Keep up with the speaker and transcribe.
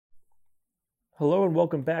Hello and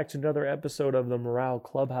welcome back to another episode of the Morale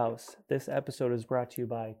Clubhouse. This episode is brought to you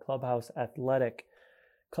by Clubhouse Athletic,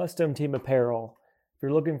 custom team apparel. If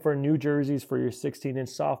you're looking for new jerseys for your 16-inch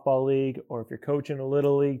softball league, or if you're coaching a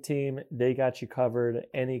little league team, they got you covered.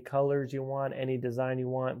 Any colors you want, any design you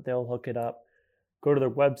want, they'll hook it up. Go to their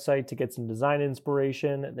website to get some design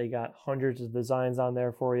inspiration. They got hundreds of designs on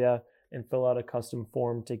there for you, and fill out a custom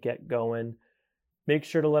form to get going. Make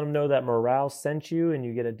sure to let them know that Morale sent you and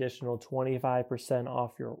you get additional 25%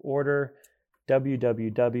 off your order.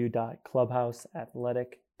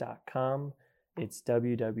 www.clubhouseathletic.com. It's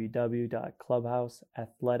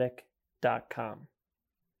www.clubhouseathletic.com.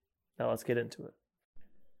 Now let's get into it.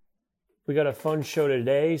 We got a fun show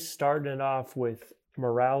today, starting it off with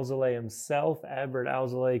Adbert Alzolay himself. Adbert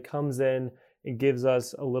Alzolay comes in and gives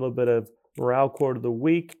us a little bit of Morale quote of the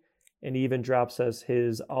week, and even drops us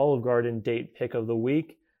his Olive Garden date pick of the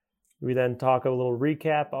week. We then talk a little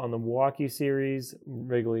recap on the Milwaukee series,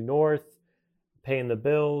 Wrigley North, paying the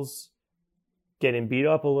bills, getting beat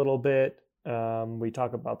up a little bit. We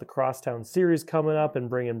talk about the Crosstown Series coming up and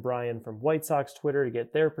bringing Brian from White Sox Twitter to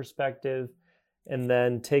get their perspective, and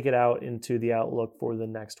then take it out into the outlook for the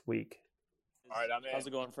next week. All right, I'm in. How's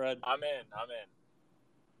it going, Fred? I'm in.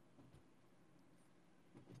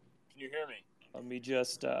 Can you hear me? Let me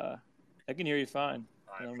just... I can hear you fine.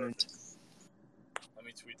 All right, perfect. Let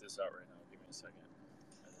me tweet this out right now. Give me a second.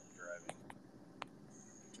 As I'm driving.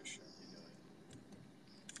 Just shouldn't be doing.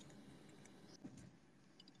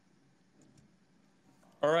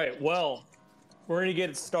 All right, well, we're going to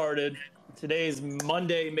get it started. Today is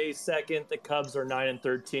Monday, May 2nd. The Cubs are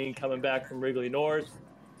 9-13, coming back from Wrigley North.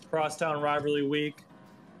 Crosstown rivalry week.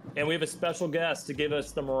 And we have a special guest to give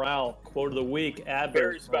us the Morale quote of the week,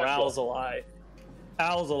 Adbert Alzolay.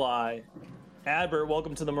 Alzolay. Adbert,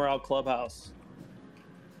 welcome to the Morale Clubhouse.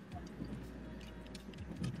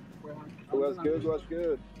 What's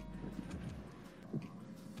good?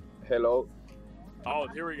 Hello. Oh,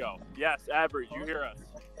 here we go. Yes, Adbert, you hear us?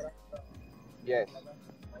 Yes.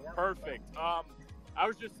 Perfect. I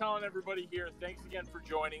was just telling everybody here, thanks again for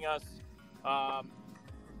joining us.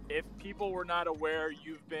 If people were not aware,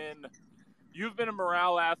 you've been a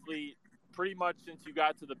Morale athlete pretty much since you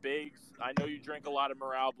got to the bigs. I know you drink a lot of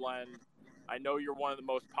Morale blend. I know you're one of the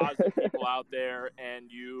most positive people out there, and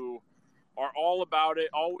you are all about it,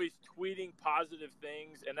 always tweeting positive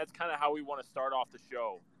things, and that's kind of how we want to start off the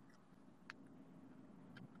show.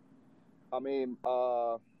 I mean,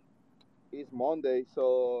 it's Monday,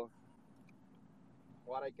 so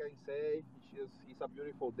what I can say is it's a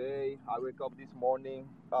beautiful day. I wake up this morning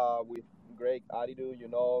with great attitude,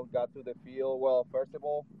 got to the field. Well, first of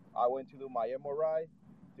all, I went to do my MRI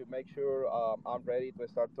to make sure I'm ready to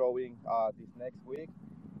start throwing this next week.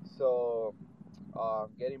 So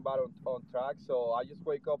getting back on track. So I just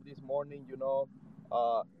wake up this morning,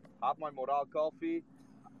 have my Morale coffee,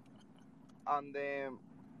 and then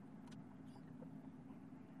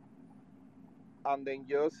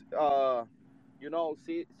just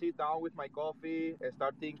sit down with my coffee and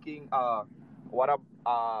start thinking what a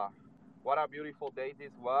beautiful day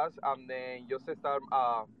this was, and then just start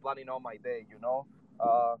planning on my day.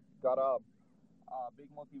 Got a big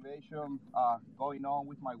motivation going on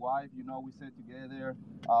with my wife. We sat together,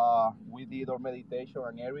 we did our meditation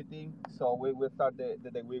and everything, so we will start the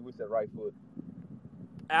week with the right foot.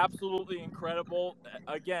 Absolutely incredible.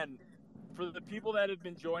 Again, for the people that have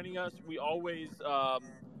been joining us, we always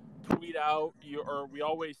tweet out we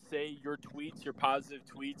always say your tweets, your positive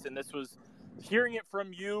tweets, and this was hearing it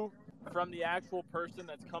from you, from the actual person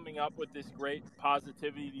that's coming up with this great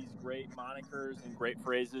positivity, these great monikers and great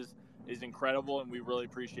phrases is incredible, and we really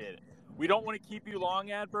appreciate it. We don't want to keep you long,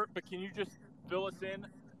 Adbert, but can you just fill us in?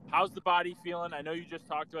 How's the body feeling? I know you just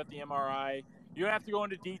talked about the MRI. You don't have to go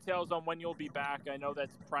into details on when you'll be back. I know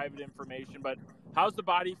that's private information, but how's the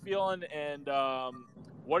body feeling, and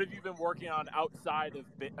what have you been working on outside of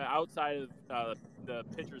the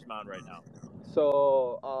pitcher's mound right now?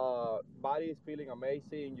 So body is feeling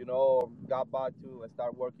amazing. Got back to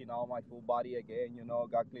start working out my full body again.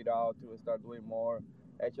 Got cleared out to start doing more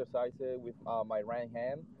exercises with my right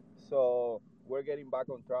hand. So we're getting back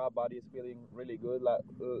on track. Body is feeling really good.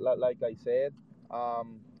 Like I said,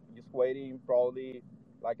 just waiting. Probably,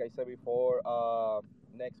 like I said before,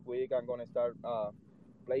 next week I'm gonna start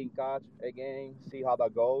playing catch again. See how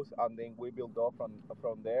that goes, and then we build up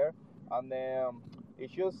from there. And then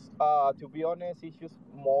it's just, to be honest, it's just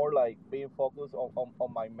more like being focused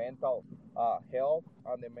on my mental health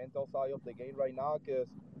and the mental side of the game right now, because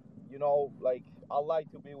like I like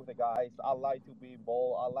to be with the guys. I like to be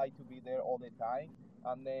involved. I like to be there all the time.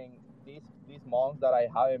 And then these months that I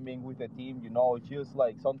haven't been with the team, it's just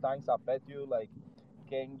like sometimes affect you, like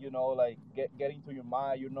can like get into your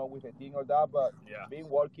mind, with a thing or that. But Yeah. been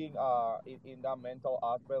working in that mental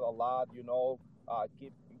aspect a lot,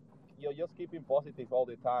 keep you're just keeping positive all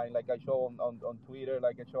the time, like I show on Twitter,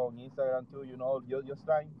 like I show on Instagram too. You're just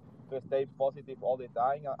trying to stay positive all the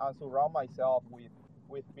time, and surround myself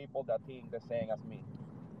with people that think the same as me.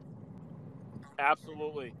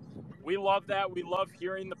 Absolutely. We love that. We love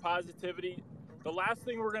hearing the positivity. The last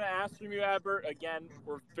thing we're going to ask from you, Adbert, again,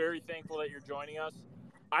 we're very thankful that you're joining us.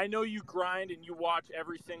 I know you grind and you watch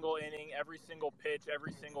every single inning, every single pitch,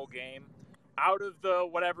 every single game. Out of the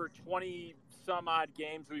whatever 20 some odd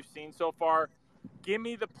games we've seen so far, give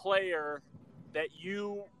me the player that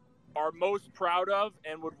you are most proud of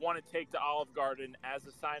and would want to take to Olive Garden as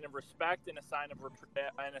a sign of respect and a sign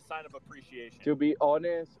of appreciation. To be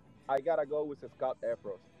honest, I gotta go with Scott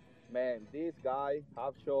Efros. Man, this guy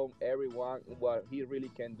have shown everyone what he really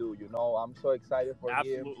can do. I'm so excited for him.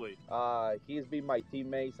 Absolutely. He's been my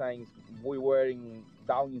teammate since we were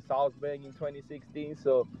down in South Bend in 2016,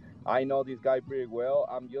 so I know this guy pretty well.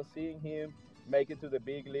 I'm just seeing him make it to the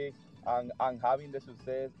big leagues and having the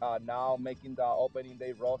success now, making the opening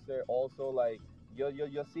day roster. Also, like you're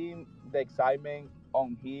seeing the excitement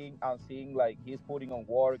on him and seeing like he's putting on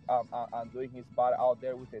work and doing his part out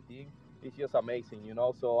there with the team. It's just amazing.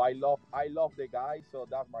 So I love the guy. So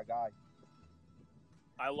that's my guy.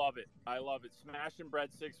 I love it. I love it. Smashing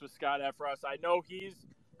breadsticks with Scott Efros. I know he's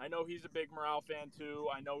a big Morale fan too.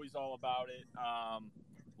 I know he's all about it.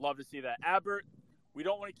 Love to see that. Adbert, we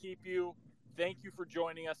don't want to keep you. Thank you for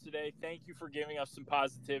joining us today. Thank you for giving us some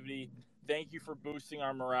positivity. Thank you for boosting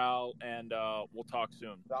our morale, and we'll talk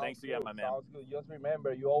soon. Sounds Thanks again, good. my man. Sounds good. Just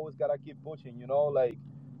remember, you always gotta keep pushing. Like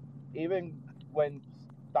even when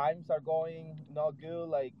times are going not good,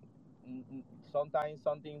 like sometimes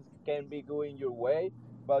something can be going your way,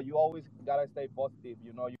 but you always gotta stay positive.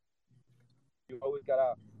 You always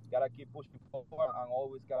gotta keep pushing forward and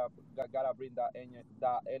always gotta bring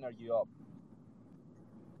that energy up.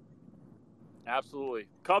 Absolutely.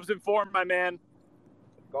 Cubs informed, my man.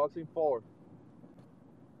 Goes in forward.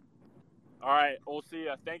 All right. We'll see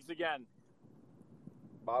ya. Thanks again.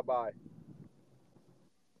 Bye bye.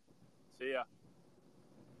 See ya.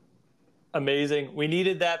 Amazing. We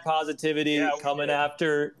needed that positivity Yeah, we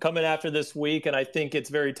did. coming after this week, and I think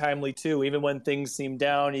it's very timely too. Even when things seem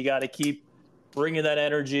down, you got to keep bringing that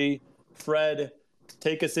energy. Fred,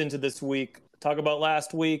 take us into this week. Talk about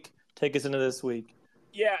last week. Take us into this week.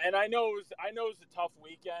 Yeah, and I know it was a tough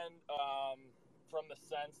weekend from the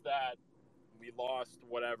sense that we lost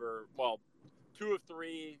whatever. Well, 2 of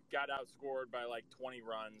 3 got outscored by like 20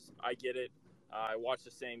 runs. I get it. I watched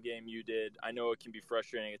the same game you did. I know it can be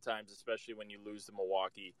frustrating at times, especially when you lose to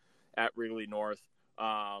Milwaukee at Wrigley North.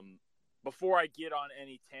 Before I get on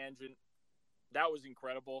any tangent, that was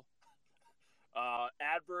incredible.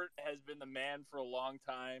 Adbert has been the man for a long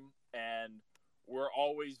time, and we're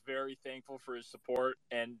always very thankful for his support.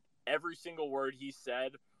 And every single word he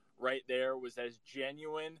said right there was as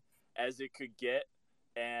genuine as it could get.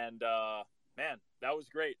 And man, that was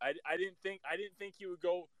great. I didn't think he would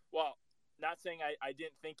go well. Not saying I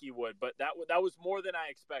didn't think he would, but that was more than I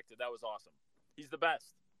expected. That was awesome. He's the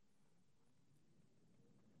best.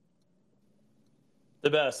 The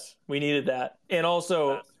best. We needed that. And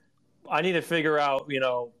also, Best. I need to figure out,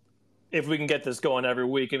 if we can get this going every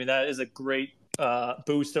week. I mean, that is a great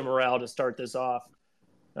boost of morale to start this off.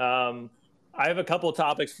 I have a couple of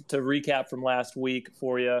topics to recap from last week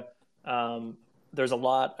for you. There's a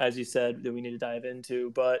lot, as you said, that we need to dive into,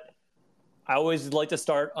 but I always like to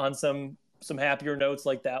start on some happier notes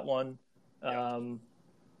like that one.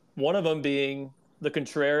 One of them being the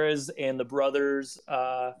Contreras and the brothers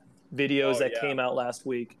videos that came out last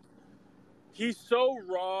week. He's so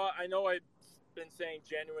raw. I know I've been saying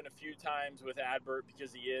genuine a few times with Adbert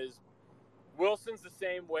because he is. Wilson's the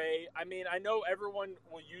same way. I mean, I know everyone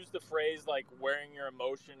will use the phrase like wearing your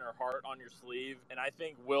emotion or heart on your sleeve, and I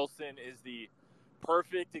think Wilson is the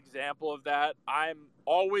perfect example of that. I've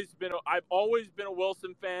always been a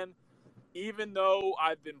Wilson fan, even though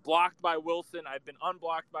I've been blocked by Wilson, I've been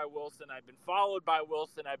unblocked by Wilson, I've been followed by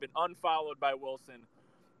Wilson, I've been unfollowed by Wilson.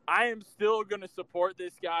 I am still going to support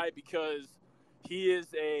this guy because he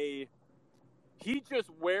just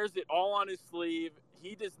wears it all on his sleeve.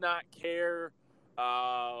 He does not care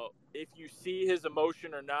if you see his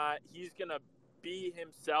emotion or not. He's going to be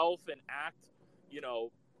himself and act, you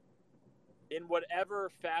know, in whatever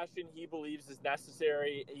fashion he believes is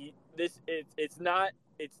necessary. It's not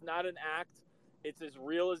an act. It's as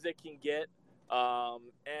real as it can get.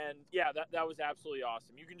 And yeah, that was absolutely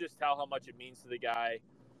awesome. You can just tell how much it means to the guy.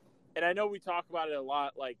 and I know we talk about it a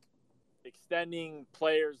lot, like extending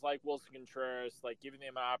players like Wilson Contreras, like giving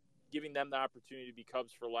them the opportunity to be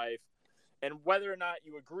Cubs for life. And whether or not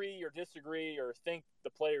you agree or disagree or think the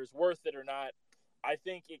player's worth it or not, I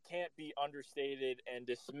think it can't be understated and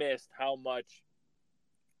dismissed how much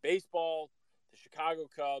baseball, the Chicago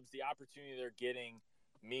Cubs, the opportunity they're getting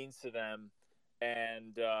means to them.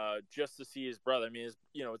 And just to see his brother, I mean,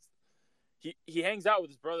 he hangs out with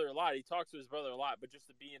his brother a lot. He talks to his brother a lot, but just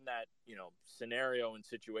to be in that, scenario and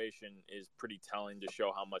situation is pretty telling to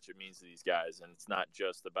show how much it means to these guys. And it's not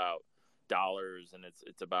just about dollars, and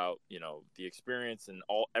it's about, the experience and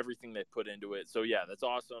everything they put into it. So yeah, that's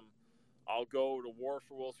awesome. I'll go to war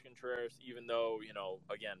for Wilson Contreras, even though,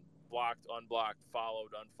 again, blocked, unblocked, followed,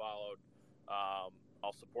 unfollowed.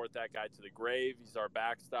 I'll support that guy to the grave. He's our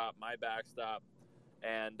backstop, my backstop.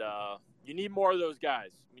 And you need more of those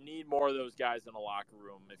guys. You need more of those guys in the locker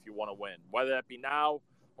room if you want to win. Whether that be now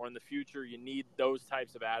or in the future, you need those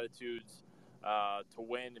types of attitudes to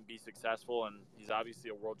win and be successful. And he's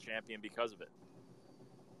obviously a world champion because of it.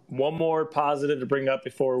 One more positive to bring up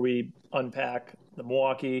before we unpack the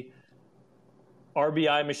Milwaukee.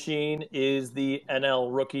 RBI Machine is the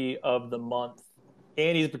NL Rookie of the Month.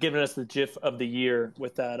 And he's given us the GIF of the year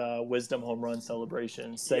with that Wisdom home run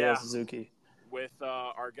celebration, Seiya Suzuki. With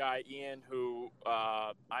our guy Ian, who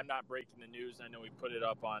I'm not breaking the news. I know he put it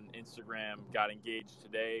up on Instagram, got engaged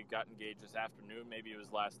today, got engaged this afternoon. Maybe it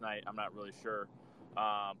was last night. I'm not really sure.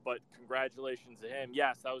 But congratulations to him.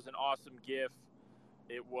 Yes, that was an awesome GIF.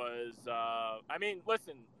 It was,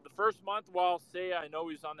 listen, the first month while Seiya, I know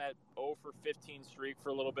he was on that 0 for 15 streak for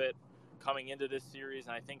a little bit coming into this series,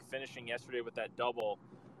 and I think finishing yesterday with that double.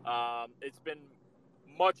 It's been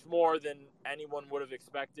much more than anyone would have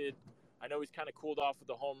expected. I know he's kind of cooled off with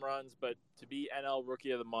the home runs, but to be NL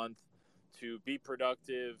Rookie of the Month, to be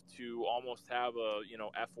productive, to almost have a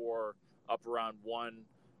F4 up around 1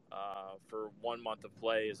 for 1 month of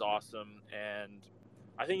play is awesome. And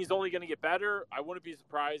I think he's only going to get better. I wouldn't be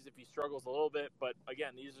surprised if he struggles a little bit, but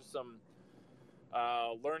again, these are some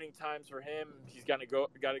learning times for him. He's got to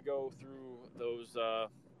go through those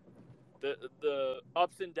the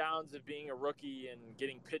ups and downs of being a rookie and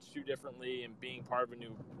getting pitched to differently and being part of a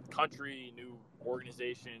new country, new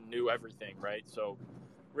organization, new everything, right? So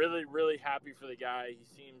really, really happy for the guy. He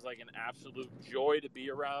seems like an absolute joy to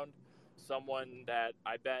be around. Someone that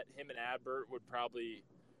I bet him and Adbert would probably,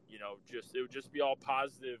 it would just be all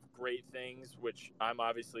positive, great things, which I'm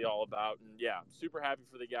obviously all about. And yeah, super happy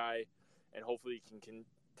for the guy, and hopefully he can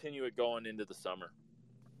continue it going into the summer.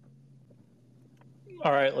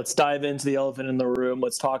 All right, let's dive into the elephant in the room.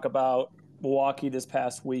 Let's talk about Milwaukee this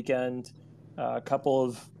past weekend. A couple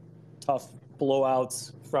of tough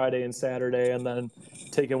blowouts Friday and Saturday, and then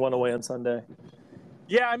taking one away on Sunday.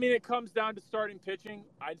 Yeah, it comes down to starting pitching.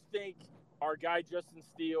 I think our guy Justin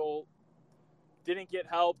Steele didn't get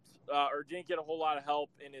helped or didn't get a whole lot of help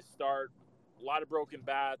in his start. A lot of broken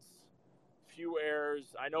bats, few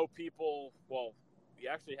errors. I know people, we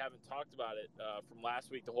actually haven't talked about it from last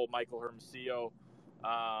week, the whole Michael Hermosillo.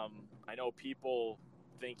 I know people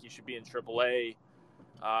think he should be in AAA.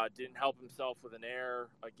 Didn't help himself with an error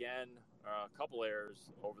again, a couple errors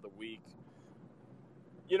over the week.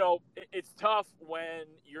 It's tough when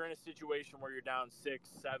you're in a situation where you're down 6,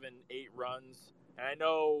 7, 8 runs. And I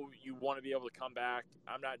know you want to be able to come back.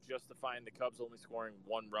 I'm not justifying the Cubs only scoring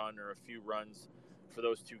 1 run or a few runs for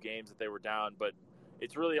those 2 games that they were down, but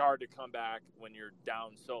it's really hard to come back when you're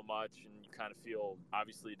down so much and you kind of feel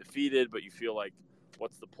obviously defeated, but you feel like,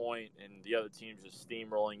 what's the point? And the other team's just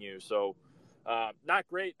steamrolling you. So not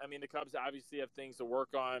great. The Cubs obviously have things to work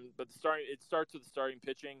on, but it starts with the starting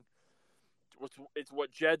pitching. It's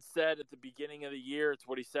what Jed said at the beginning of the year. It's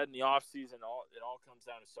what he said in the offseason. It all comes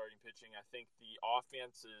down to starting pitching. I think the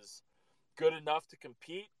offense is good enough to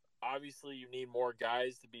compete. Obviously, you need more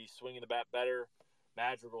guys to be swinging the bat better.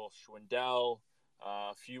 Madrigal, Schwindel,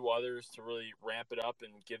 a few others to really ramp it up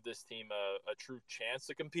and give this team a true chance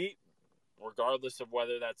to compete, regardless of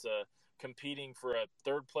whether that's competing for a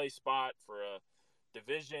third-place spot, for a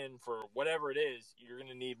division, for whatever it is. You're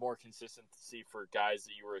going to need more consistency for guys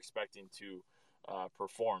that you were expecting to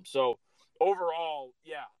perform. So overall,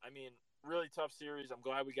 yeah, really tough series. I'm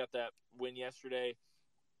glad we got that win yesterday.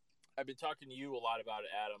 I've been talking to you a lot about it,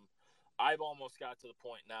 Adam. I've almost got to the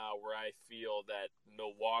point now where I feel that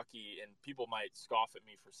Milwaukee, and people might scoff at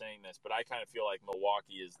me for saying this, but I kind of feel like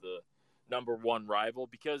Milwaukee is the number 1 rival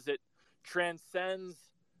because it transcends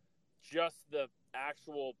just the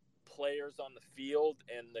actual players on the field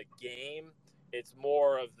and the game. It's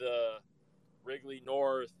more of the Wrigley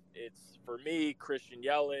North. It's, for me, Christian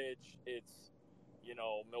Yelich. It's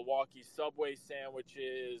Milwaukee Subway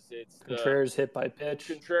sandwiches. It's the Contreras hit by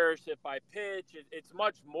pitch. It's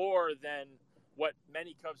much more than what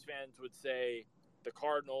many Cubs fans would say the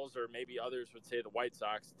Cardinals, or maybe others would say the White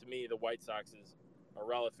Sox. To me, the White Sox is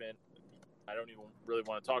irrelevant. I don't even really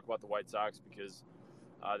want to talk about the White Sox because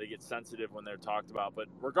they get sensitive when they're talked about. But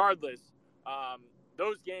regardless,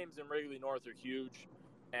 those games in Wrigley North are huge.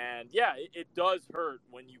 And, yeah, it does hurt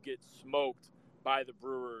when you get smoked by the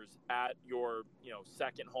Brewers at your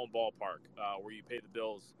second home ballpark where you pay the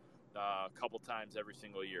bills a couple times every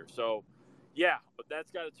single year. So, yeah, but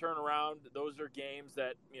that's got to turn around. Those are games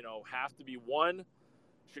that, have to be won.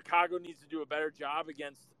 Chicago needs to do a better job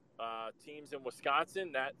against teams in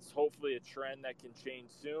Wisconsin. That's hopefully a trend that can change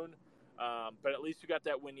soon. But at least we got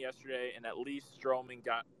that win yesterday, and at least Stroman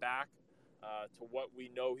got back to what we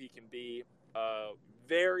know he can be.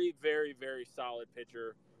 Very, very, very solid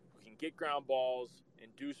pitcher who can get ground balls,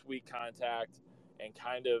 induce weak contact, and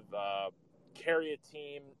kind of carry a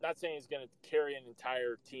team. Not saying he's going to carry an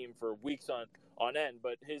entire team for weeks on end,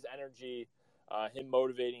 but his energy, him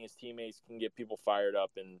motivating his teammates can get people fired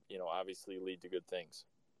up and, obviously lead to good things.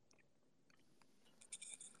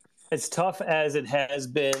 As tough as it has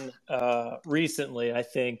been recently, I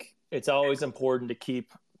think it's always important to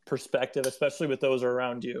keep perspective, especially with those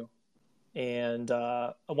around you. And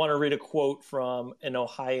I want to read a quote from an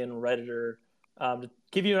Ohioan Redditor to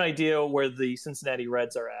give you an idea where the Cincinnati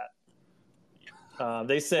Reds are at.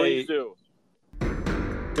 They say, Please do.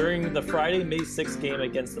 During the Friday, May 6th game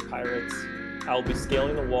against the Pirates, I will be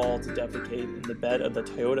scaling the wall to defecate in the bed of the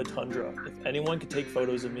Toyota Tundra. If anyone could take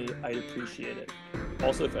photos of me, I'd appreciate it.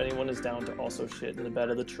 Also, if anyone is down to also shit in the bed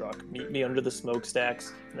of the truck, meet me under the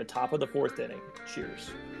smokestacks in the top of the 4th inning.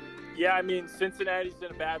 Cheers. Yeah, I mean, Cincinnati's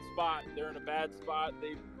in a bad spot. They're in a bad spot.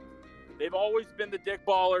 They've always been the dick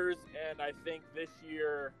ballers, and I think this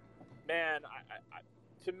year, man,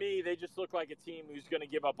 to me, they just look like a team who's going to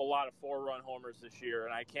give up a lot of 4-run homers this year,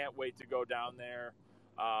 and I can't wait to go down there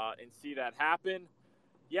and see that happen.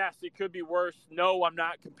 Yes, it could be worse. No, I'm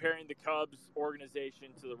not comparing the Cubs organization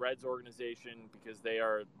to the Reds organization because they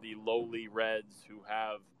are the lowly Reds who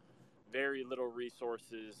have very little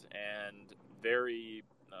resources and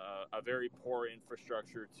a very poor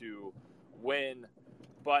infrastructure to win.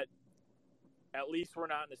 But at least we're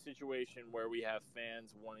not in a situation where we have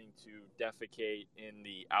fans wanting to defecate in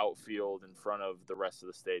the outfield in front of the rest of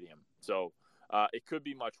the stadium. So it could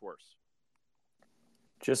be much worse.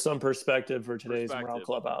 Just some perspective for today's Morale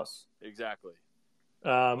Clubhouse. Exactly.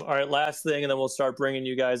 All right, last thing, and then we'll start bringing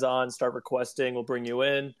you guys on, start requesting. We'll bring you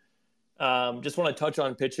in. Just want to touch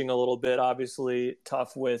on pitching a little bit. Obviously,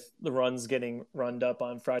 tough with the runs getting runned up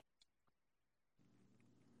on Friday.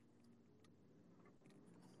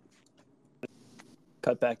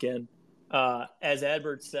 Cut back in. As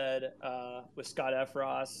Adbert said, with Scott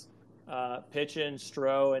Efros, pitching,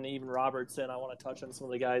 Stroh, and even Robertson, I want to touch on some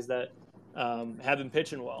of the guys that have been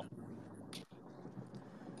pitching well.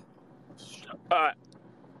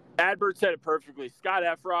 Adbert said it perfectly. Scott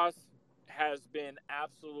Efros has been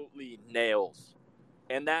absolutely nails.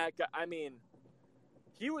 And that guy, I mean,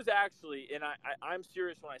 he was actually, and I'm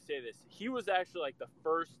serious when I say this, he was actually like the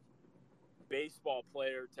first baseball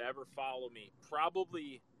player to ever follow me,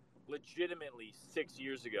 probably legitimately 6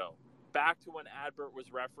 years ago, back to when Adbert was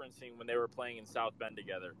referencing when they were playing in South Bend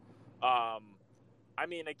together. I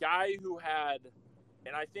mean, a guy who had,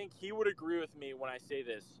 and I think he would agree with me when I say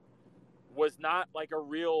this, was not like a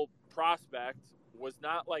real prospect, was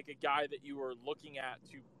not like a guy that you were looking at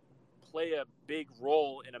to play a big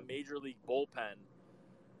role in a major league bullpen,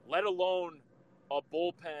 let alone a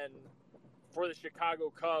bullpen for the Chicago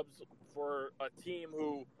Cubs, for a team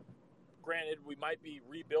who, granted, we might be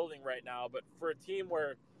rebuilding right now, but for a team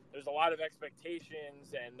where there's a lot of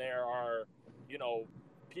expectations and there are,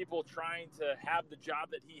 people trying to have the job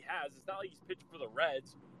that he has. It's not like he's pitching for the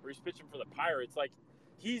Reds or he's pitching for the Pirates. Like,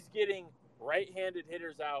 he's getting right-handed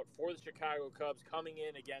hitters out for the Chicago Cubs, coming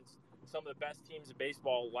in against some of the best teams in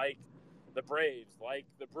baseball, like the Braves, like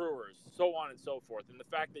the Brewers, so on and so forth. And the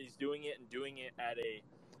fact that he's doing it and doing it at a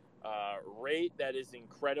rate that is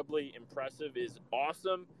incredibly impressive is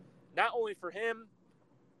awesome. Not only for him,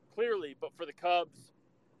 clearly, but for the Cubs,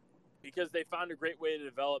 because they found a great way to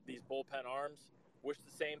develop these bullpen arms. Wish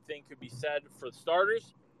the same thing could be said for the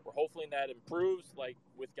starters. We're hoping that improves, like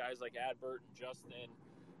with guys like Adbert and Justin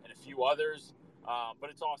and a few others.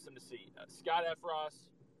 But it's awesome to see. Scott Efros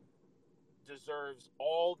deserves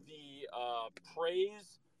all the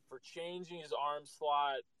praise for changing his arm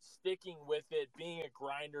slot, sticking with it, being a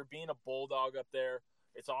grinder, being a bulldog up there.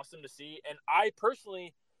 It's awesome to see. And I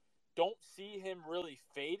personally don't see him really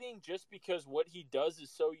fading just because what he does is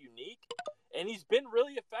so unique. And he's been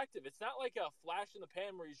really effective. It's not like a flash in the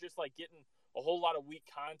pan where he's just like getting a whole lot of weak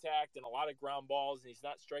contact and a lot of ground balls and he's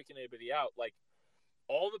not striking anybody out. Like,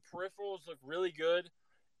 all the peripherals look really good,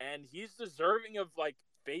 and he's deserving of like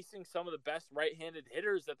facing some of the best right-handed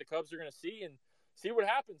hitters that the Cubs are going to see and see what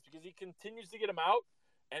happens because he continues to get them out.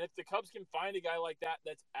 And if the Cubs can find a guy like that,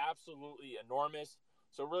 that's absolutely enormous.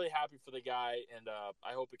 So really happy for the guy, and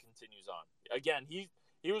I hope it continues on. Again, he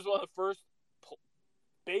was one of the first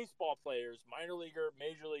baseball players, minor leaguer,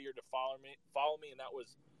 major leaguer, to follow me, and that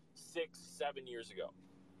was 6-7 years ago.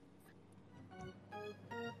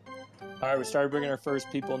 All right, we started bringing our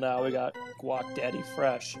first people now. We got Guac Daddy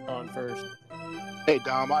Fresh on first. Hey,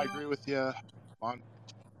 Dom, I agree with you on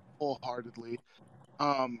wholeheartedly.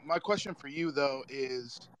 My question for you, though,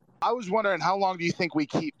 is I was wondering how long do you think we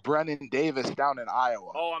keep Brennan Davis down in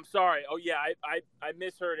Iowa? Oh, I'm sorry. Oh, yeah, I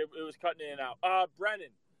misheard. It was cutting in and out.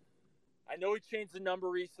 Brennan, I know he changed the number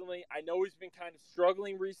recently. I know he's been kind of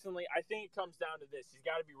struggling recently. I think it comes down to this. He's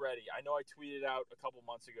got to be ready. I know I tweeted out a couple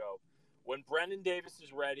months ago. When Brennan Davis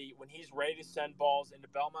is ready, when he's ready to send balls into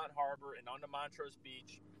Belmont Harbor and onto Montrose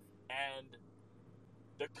Beach, and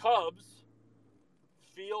the Cubs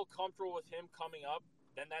feel comfortable with him coming up,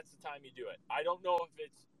 then that's the time you do it. I don't know if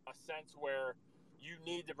it's a sense where you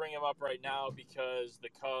need to bring him up right now because the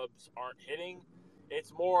Cubs aren't hitting.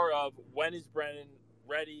 It's more of when is Brennan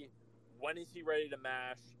ready, when is he ready to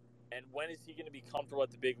mash, and when is he going to be comfortable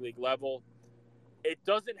at the big league level. It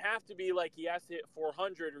doesn't have to be like he has to hit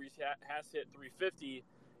 400 or he has to hit 350.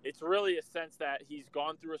 It's really a sense that he's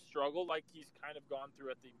gone through a struggle like he's kind of gone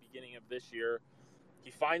through at the beginning of this year.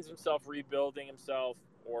 He finds himself rebuilding himself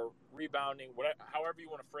or rebounding, whatever, however you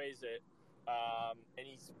want to phrase it, and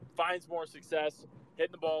he finds more success,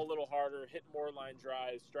 hitting the ball a little harder, hitting more line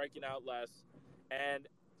drives, striking out less. And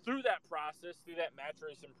through that process, through that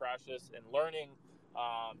maturation process and learning,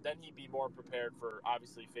 then he'd be more prepared for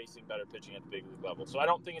obviously facing better pitching at the big league level. So I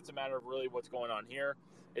don't think it's a matter of really what's going on here.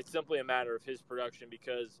 It's simply a matter of his production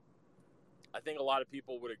because I think a lot of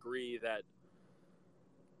people would agree that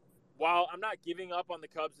while I'm not giving up on the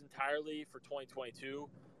Cubs entirely for 2022,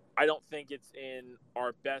 I don't think it's in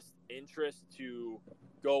our best interest to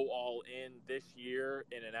go all in this year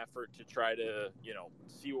in an effort to try to,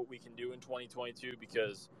 see what we can do in 2022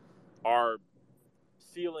 because our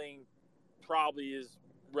ceiling probably is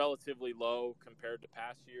relatively low compared to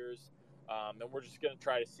past years. And we're just going to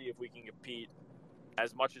try to see if we can compete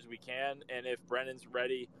as much as we can. And if Brennan's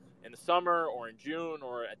ready in the summer or in June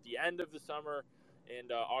or at the end of the summer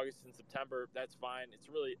in August and September, that's fine. It's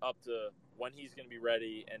really up to when he's going to be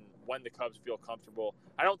ready and when the Cubs feel comfortable.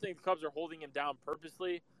 I don't think the Cubs are holding him down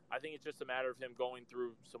purposely. I think it's just a matter of him going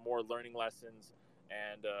through some more learning lessons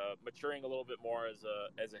and maturing a little bit more as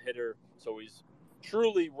a hitter, so he's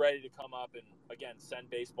truly ready to come up and, again, send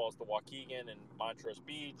baseballs to Waukegan and Montrose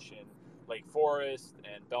Beach and Lake Forest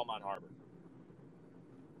and Belmont Harbor.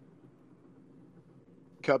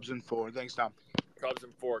 Cubs in 4. Thanks, Tom. Cubs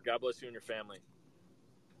in 4. God bless you and your family.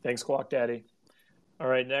 Thanks, Guac Daddy. All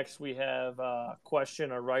right, next we have a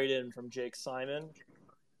question, a write-in from Jake Simon.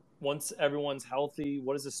 Once everyone's healthy,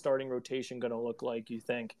 what is the starting rotation going to look like, you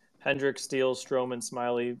think? Hendricks, Steele, Stroman,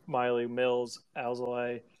 Smiley, Miley, Mills,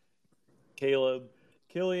 Alzolay, Caleb,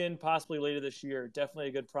 Killian, possibly later this year. Definitely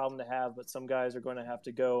a good problem to have, but some guys are going to have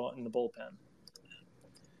to go in the bullpen.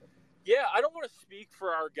 Yeah, I don't want to speak for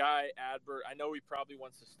our guy, Adbert. I know he probably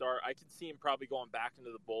wants to start. I can see him probably going back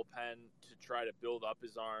into the bullpen to try to build up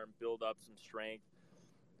his arm, build up some strength.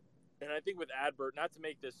 And I think with Adbert, not to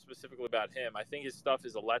make this specifically about him, I think his stuff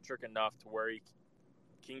is electric enough to where he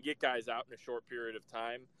can get guys out in a short period of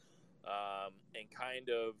time and kind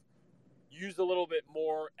of use a little bit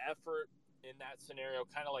more effort in that scenario,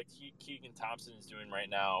 kind of like Keegan Thompson is doing right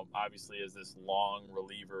now, obviously as this long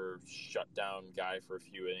reliever shutdown guy for a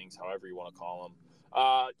few innings, however you want to call him.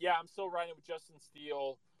 Yeah, I'm still riding with Justin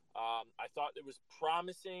Steele. I thought it was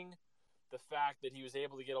promising, the fact that he was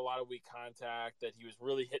able to get a lot of weak contact, that he was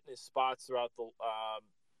really hitting his spots throughout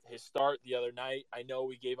his start the other night. I know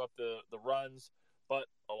we gave up the runs, but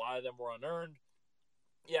a lot of them were unearned.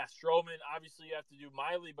 Yeah, Stroman, obviously you have to do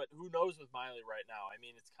Miley, but who knows with Miley right now? I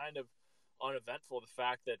mean, it's kind of uneventful, the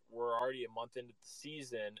fact that we're already a month into the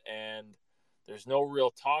season and there's no real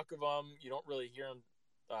talk of him. You don't really hear him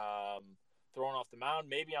thrown off the mound.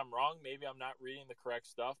 Maybe I'm wrong. Maybe I'm not reading the correct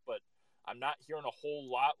stuff, but I'm not hearing a whole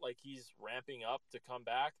lot like he's ramping up to come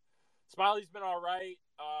back. Smiley's been all right.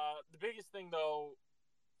 The biggest thing, though,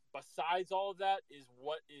 besides all of that, is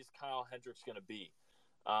what is Kyle Hendricks going to be?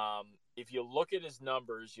 If you look at his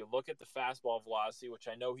numbers, you look at the fastball velocity, which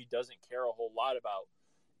I know he doesn't care a whole lot about.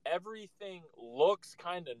 everything looks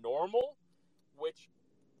kind of normal, which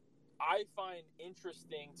I find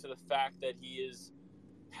interesting to the fact that he is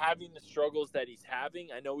having the struggles that he's having.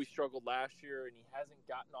 I know he struggled last year and he hasn't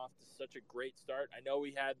gotten off to such a great start. I know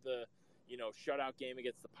he had the, shutout game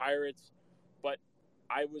against the Pirates, but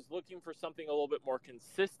I was looking for something a little bit more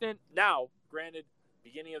consistent. Now, granted,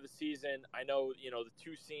 beginning of the season, I know, the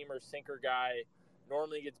two-seamer sinker guy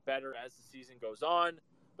normally gets better as the season goes on,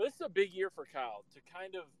 but this is a big year for Kyle to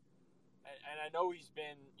kind of, and I know he's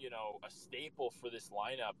been, a staple for this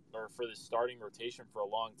lineup or for this starting rotation for a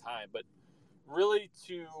long time, but really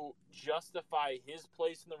to justify his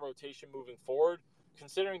place in the rotation moving forward,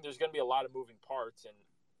 considering there's going to be a lot of moving parts and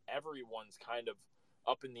everyone's kind of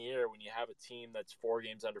up in the air when you have a team that's 4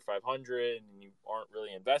 games under 500 and you aren't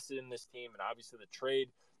really invested in this team. And obviously the trade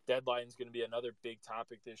deadline is going to be another big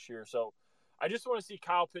topic this year. So I just want to see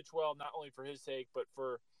Kyle pitch well, not only for his sake, but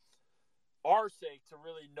for our sake, to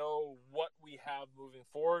really know what we have moving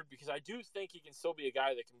forward, because I do think he can still be a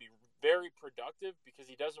guy that can be very productive because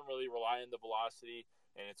he doesn't really rely on the velocity,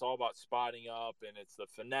 and it's all about spotting up and it's the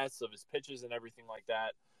finesse of his pitches and everything like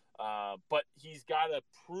that. But he's got to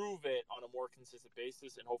prove it on a more consistent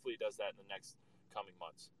basis, and hopefully he does that in the next coming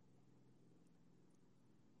months.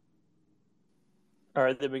 All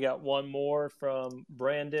right, then we got one more from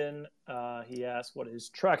Brandon. He asked what his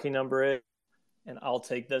tracking number is, and I'll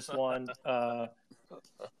take this one.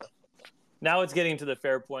 Now it's getting to the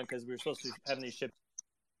fair point because we were supposed to be having these shipped.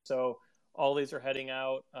 So all these are heading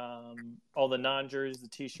out. All the non-jerseys, the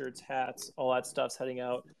T-shirts, hats, all that stuff's heading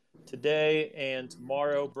out today and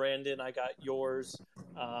tomorrow. Brandon, I got yours.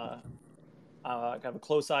 I have a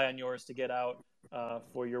close eye on yours to get out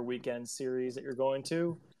for your weekend series that you're going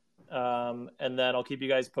to. And then I'll keep you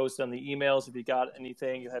guys posted on the emails. If you got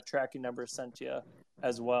anything, you'll have tracking numbers sent to you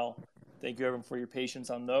as well. Thank you, everyone, for your patience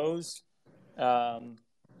on those.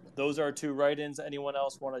 Those are 2 write-ins. Anyone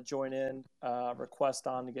else want to join in, request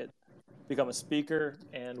on to become a speaker,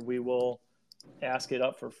 and we will ask it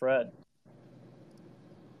up for Fred.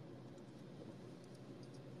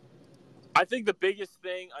 I think the biggest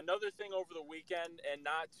thing, another thing over the weekend, and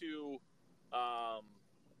not to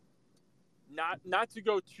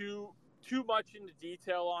go too much into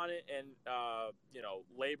detail on it and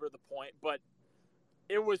labor the point, but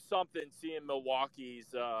it was something seeing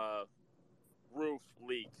Milwaukee's roof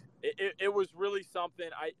leak. It was really something.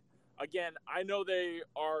 I know they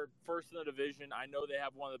are first in the division. I know they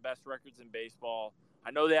have one of the best records in baseball.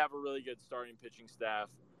 I know they have a really good starting pitching staff,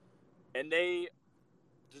 and they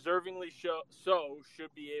deservingly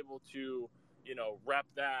should be able to, rep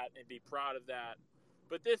that and be proud of that.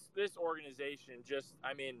 But this organization just,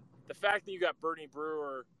 the fact that you got Bernie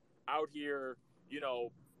Brewer out here,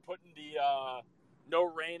 putting the no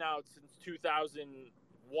rain out since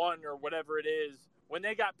 2001 or whatever it is, when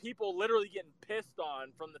they got people literally getting pissed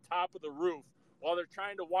on from the top of the roof while they're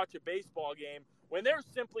trying to watch a baseball game, when they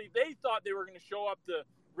thought they were going to show up to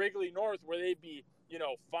Wrigley North where they'd be,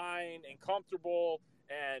 fine and comfortable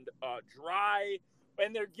and dry,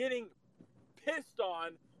 and they're getting pissed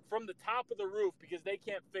on from the top of the roof because they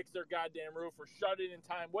can't fix their goddamn roof or shut it in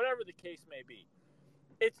time, whatever the case may be.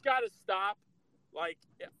 It's got to stop.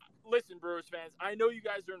 Listen, Brewers fans, I know you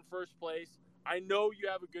guys are in first place. I know you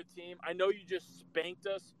have a good team. I know you just spanked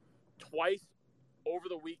us twice over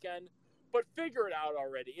the weekend, but figure it out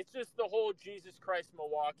already. It's just the whole Jesus Christ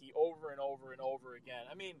Milwaukee over and over and over again.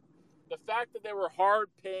 The fact that they were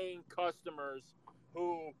hard-paying customers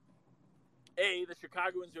who, the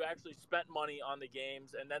Chicagoans who actually spent money on the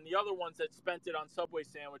games, and then the other ones that spent it on Subway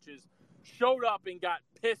sandwiches, showed up and got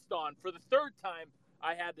pissed on for the 3rd time.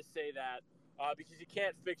 I had to say that because you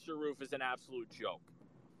can't fix your roof is an absolute joke.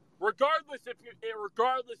 Regardless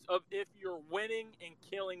of if you're winning and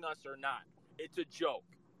killing us or not, it's a joke,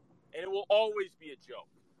 and it will always be a joke.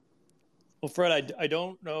 Well, Fred, I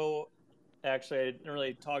don't know. Actually, I didn't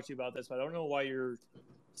really talk to you about this, but I don't know why you're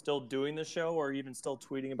still doing the show or even still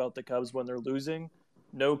tweeting about the Cubs when they're losing.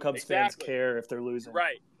 No Cubs fans care if they're losing.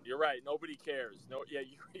 You're right. Nobody cares.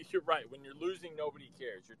 You're right. When you're losing, nobody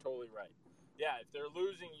cares. You're totally right. Yeah, if they're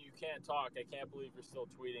losing, you can't talk. I can't believe you're still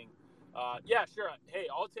tweeting. Yeah, sure. Hey,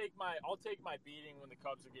 I'll take my beating when the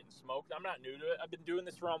Cubs are getting smoked. I'm not new to it. I've been doing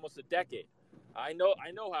this for almost a decade. I know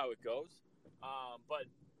how it goes. But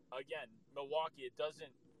again, Milwaukee, it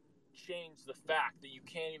doesn't change the fact that you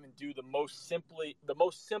can't even do the most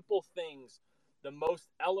simple things, the most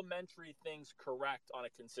elementary things correct on a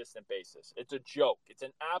consistent basis. It's a joke. It's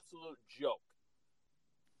an absolute joke.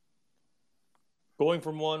 Going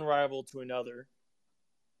from one rival to another,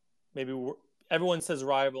 maybe everyone says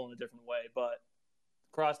rival in a different way, but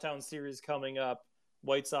Crosstown Series coming up.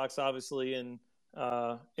 White Sox obviously in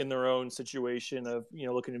in their own situation of,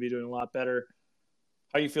 looking to be doing a lot better.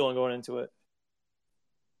 How are you feeling going into it?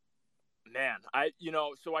 Man,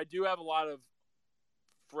 so I do have a lot of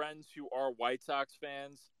friends who are White Sox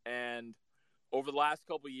fans, and over the last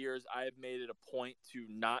couple of years, I have made it a point to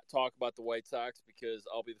not talk about the White Sox because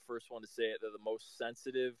I'll be the first one to say it. They're the most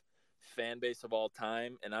sensitive fan base of all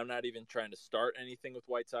time, and I'm not even trying to start anything with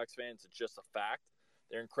White Sox fans. It's just a fact.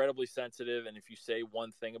 They're incredibly sensitive, and if you say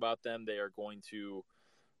one thing about them, they are going to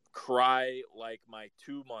cry like my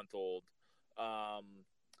 2-month-old.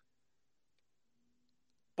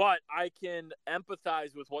 But I can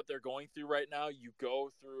empathize with what they're going through right now. You go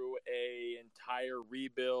through an entire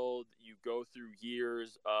rebuild. You go through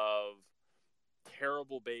years of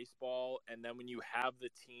terrible baseball. And then when you have the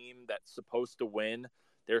team that's supposed to win,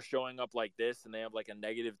 they're showing up like this, and they have like a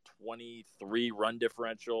negative 23 run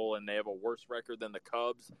differential, and they have a worse record than the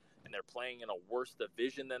Cubs, and they're playing in a worse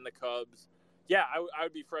division than the Cubs. Yeah, I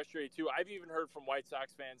would be frustrated too. I've even heard from White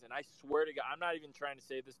Sox fans, and I swear to God, I'm not even trying to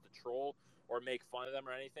say this to troll or make fun of them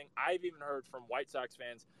or anything. I've even heard from White Sox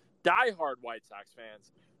fans, diehard White Sox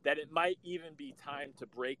fans, that it might even be time to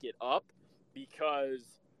break it up because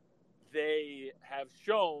they have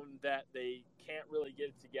shown that they can't really get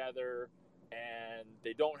it together and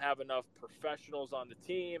they don't have enough professionals on the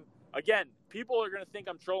team. Again, people are going to think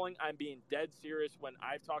I'm trolling. I'm being dead serious when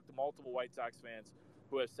I've talked to multiple White Sox fans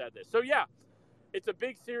who have said this. So, yeah, it's a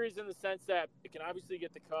big series in the sense that it can obviously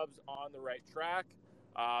get the Cubs on the right track.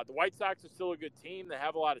 The White Sox are still a good team. They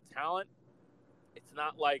have a lot of talent. It's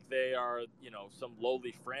not like they are, some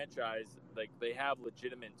lowly franchise. Like, they have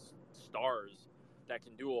legitimate stars that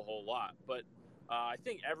can do a whole lot. But I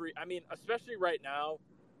think especially right now,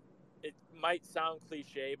 it might sound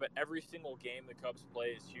cliche, but every single game the Cubs play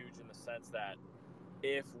is huge in the sense that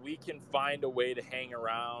if we can find a way to hang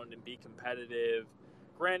around and be competitive,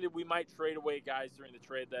 granted, we might trade away guys during the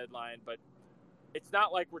trade deadline, but it's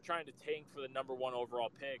not like we're trying to tank for the number 1 overall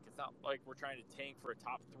pick. It's not like we're trying to tank for a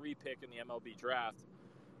top 3 pick in the MLB draft.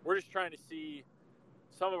 We're just trying to see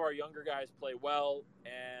some of our younger guys play well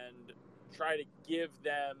and try to give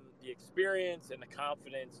them the experience and the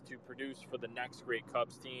confidence to produce for the next great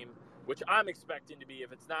Cubs team, which I'm expecting to be,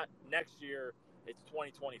 if it's not next year, it's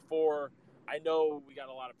 2024. I know we got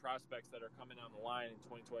a lot of prospects that are coming down the line in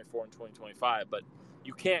 2024 and 2025, but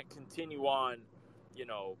you can't continue on,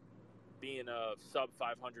 being a sub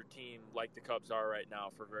 500 team like the Cubs are right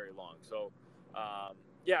now for very long. So,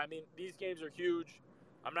 these games are huge.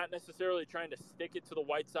 I'm not necessarily trying to stick it to the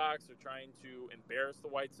White Sox or trying to embarrass the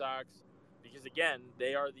White Sox because, again,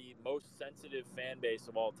 they are the most sensitive fan base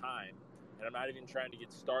of all time, and I'm not even trying to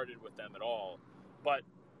get started with them at all. But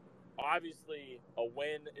obviously, a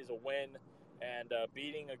win is a win, and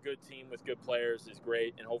beating a good team with good players is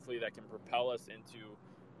great, and hopefully that can propel us into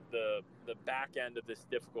the back end of this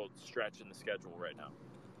difficult stretch in the schedule right now.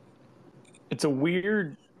 It's a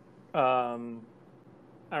weird,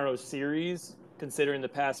 series considering the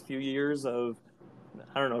past few years of,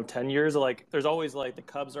 10 years. Like, there's always like the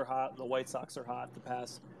Cubs are hot, the White Sox are hot. The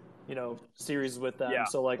past, series with them. Yeah.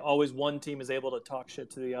 So like always one team is able to talk shit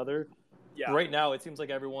to the other. Yeah. Right now, it seems like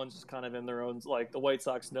everyone's just kind of in their own. Like the White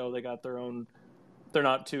Sox know they got their own. They're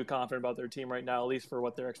not too confident about their team right now, at least for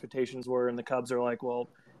what their expectations were. And the Cubs are like, well,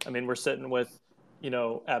 we're sitting with,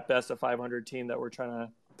 at best a 500 team that we're trying to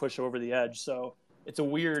push over the edge. So it's a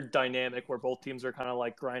weird dynamic where both teams are kind of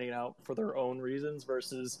like grinding out for their own reasons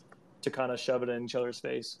versus to kind of shove it in each other's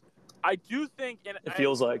face. I do think, and it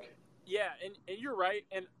feels like. Yeah, and you're right.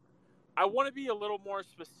 And I want to be a little more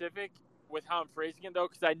specific with how I'm phrasing it, though,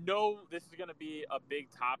 because I know this is going to be a big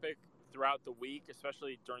topic throughout the week,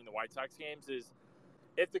 especially during the White Sox games, is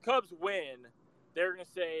if the Cubs win, they're going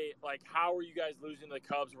to say, like, how are you guys losing to the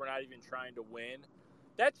Cubs? We're not even trying to win.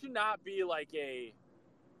 That should not be a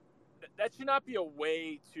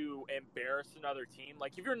way to embarrass another team.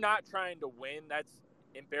 Like, if you're not trying to win, that's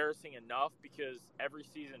embarrassing enough because every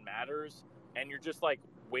season matters and you're just like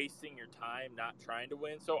wasting your time not trying to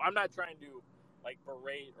win. So I'm not trying to like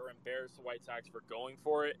berate or embarrass the White Sox for going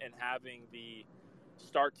for it and having the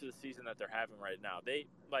start to the season that they're having right now. They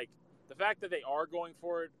like the fact that they are going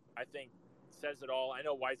for it, I think says it all. I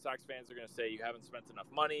know White Sox fans are going to say you haven't spent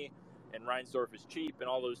enough money and Reinsdorf is cheap and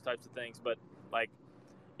all those types of things, but like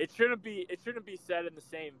it shouldn't be said in the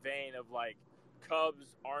same vein of like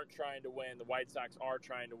Cubs aren't trying to win, the White Sox are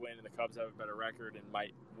trying to win, and the Cubs have a better record and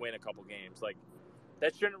might win a couple games. Like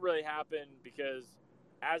that shouldn't really happen because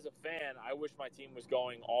as a fan, I wish my team was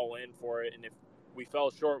going all in for it, and if we fell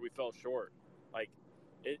short, we fell short. Like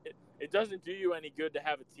it doesn't do you any good to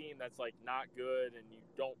have a team that's like not good and you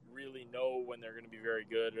don't really know when they're going to be very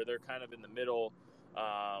good or they're kind of in the middle.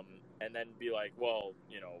 and then be like, well,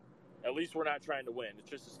 at least we're not trying to win. It's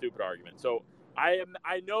just a stupid argument. So I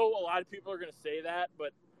know a lot of people are going to say that,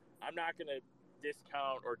 but I'm not going to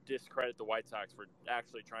discount or discredit the White Sox for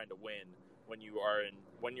actually trying to win when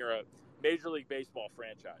you're a Major League Baseball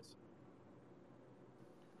franchise.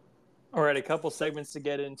 All right, a couple segments to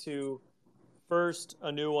get into. First,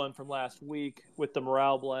 a new one from last week with the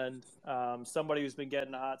morale blend. Somebody who's been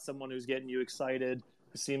getting hot, someone who's getting you excited.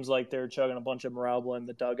 It seems like they're chugging a bunch of morale blend in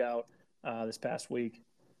the dugout this past week.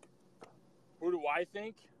 Who do I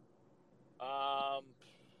think?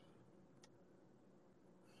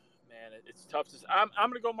 Man, it's tough to say. I'm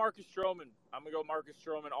going to go Marcus Stroman.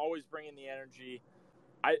 Always bringing the energy.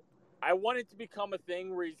 I want it to become a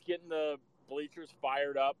thing where he's getting the bleachers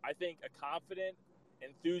fired up. I think a confident,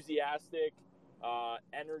 enthusiastic,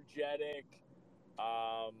 energetic,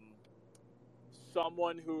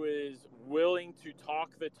 someone who is willing to talk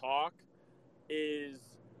the talk is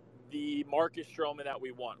the Marcus Stroman that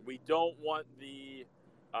we want. We don't want the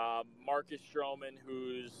Marcus Stroman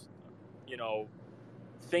who's,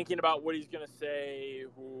 thinking about what he's going to say,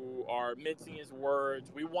 who are mincing his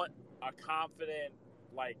words. We want a confident,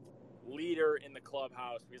 leader in the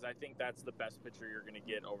clubhouse, because I think that's the best pitcher you're going to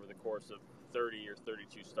get over the course of 30 or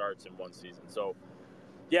 32 starts in one season. So,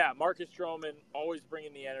 yeah, Marcus Stroman, always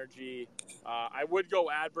bringing the energy. I would go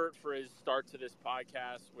Adbert for his start to this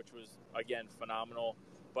podcast, which was, again, phenomenal.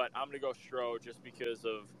 But I'm going to go Stro just because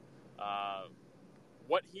of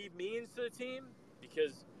what he means to the team,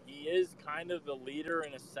 because he is kind of the leader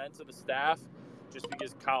in a sense of the staff, just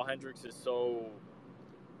because Kyle Hendricks is so,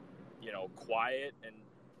 quiet and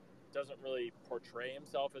doesn't really portray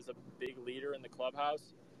himself as a big leader in the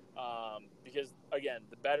clubhouse. Because, again,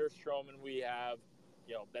 the better Stroman we have,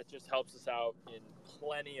 that just helps us out in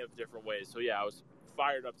plenty of different ways. So, yeah, I was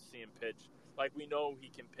fired up to see him pitch like we know he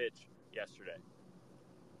can pitch yesterday.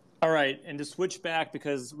 All right, and to switch back,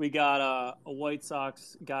 because we got a White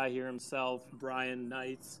Sox guy here himself, Brian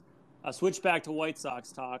Knights. Switch back to White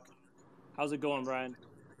Sox talk. How's it going, Brian?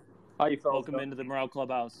 How you fellas Welcome into the Morale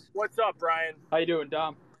Clubhouse. What's up, Brian? How you doing,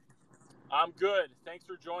 Dom? I'm good. Thanks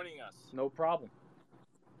for joining us. No problem.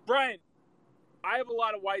 Brian, I have a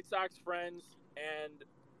lot of White Sox friends, and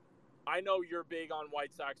I know you're big on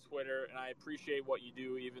White Sox Twitter, and I appreciate what you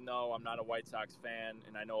do, even though I'm not a White Sox fan,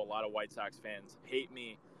 and I know a lot of White Sox fans hate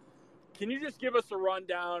me. Can you just give us a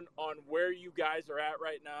rundown on where you guys are at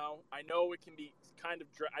right now? I know it can be kind of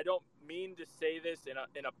 – I don't mean to say this in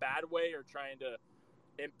a bad way or trying to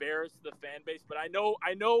embarrass the fan base, but I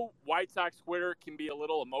know White Sox Twitter can be a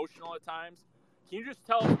little emotional at times. Can you just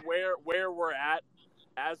tell us where we're at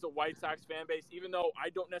as a White Sox fan base, even though I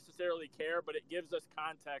don't necessarily care, but it gives us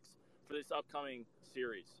context for this upcoming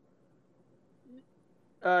series?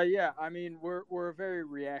 Yeah, I mean we're a very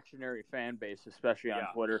reactionary fan base, especially on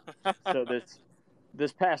Twitter. So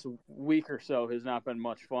this past week or so has not been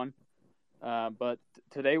much fun. But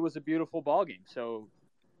today was a beautiful ball game. So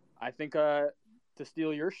I think to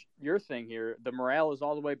steal your thing here, the morale is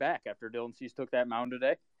all the way back after Dylan Cease took that mound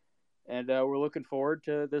today, and we're looking forward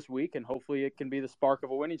to this week, and hopefully it can be the spark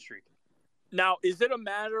of a winning streak. Now, is it a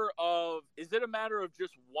matter of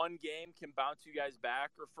just one game can bounce you guys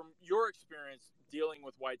back, or from your experience dealing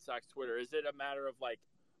with White Sox Twitter, is it a matter of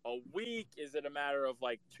a week? Is it a matter of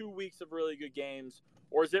 2 weeks of really good games,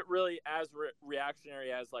 or is it really as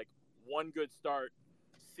reactionary as one good start,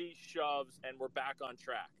 Cease shoves, and we're back on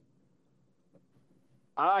track?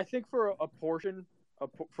 I think for a portion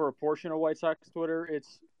of White Sox Twitter,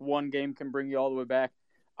 it's one game can bring you all the way back.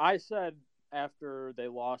 I said after they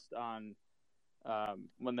lost on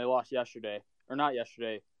when they lost yesterday, or not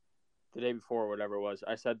yesterday, the day before, whatever it was,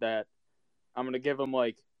 I said that I'm going to give them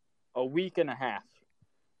a week and a half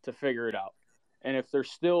to figure it out. And if they're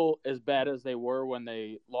still as bad as they were when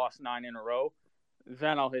they lost 9 in a row,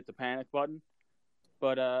 then I'll hit the panic button.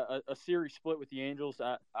 But a series split with the Angels,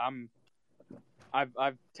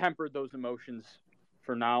 I've tempered those emotions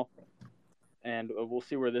for now, and we'll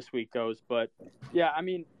see where this week goes. But yeah, I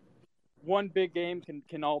mean, one big game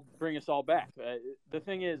can all bring us all back. The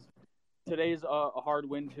thing is, today's a hard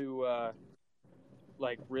win to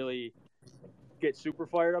really get super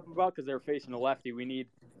fired up about, because they're facing a lefty.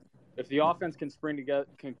 If the offense can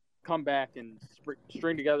come back and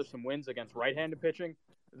string together some wins against right-handed pitching,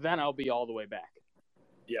 then I'll be all the way back.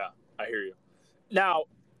 Yeah, I hear you. Now,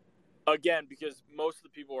 again, because most of the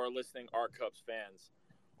people who are listening are Cubs fans,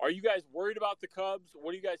 are you guys worried about the Cubs?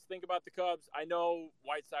 What do you guys think about the Cubs? I know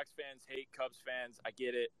White Sox fans hate Cubs fans. I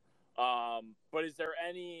get it. But is there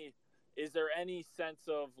any sense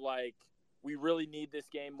of we really need this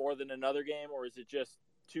game more than another game, or is it just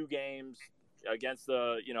 2 games against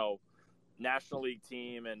the National League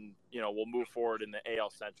team, and we'll move forward in the AL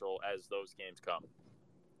Central as those games come.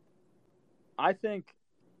 I think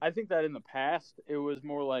that in the past it was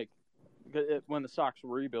more like when the Sox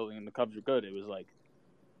were rebuilding and the Cubs were good, it was like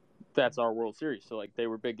that's our World Series. So like they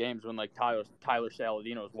were big games when like Tyler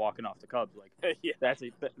Saladino was walking off the Cubs. Like yeah. that's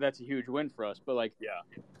a huge win for us. But like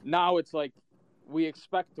now it's like we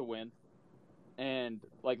expect to win, and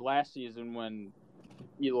like last season when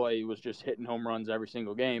Eloy was just hitting home runs every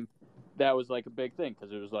single game, that was like a big thing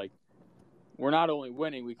because it was like we're not only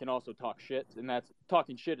winning, we can also talk shit, and that's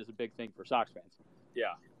talking shit is a big thing for Sox fans.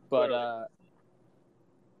 Yeah, but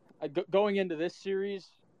going into this series,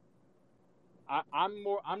 I'm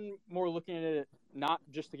more looking at it not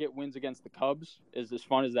just to get wins against the Cubs, as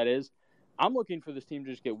fun as that is. I'm looking for this team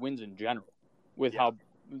to just get wins in general with how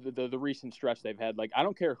the recent stretch they've had. Like I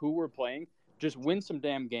don't care who we're playing, just win some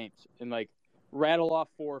damn games and like rattle off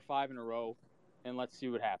 4 or 5 in a row, and let's see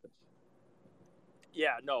what happens.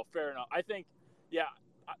 Yeah, no, fair enough. I think,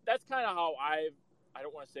 that's kind of how I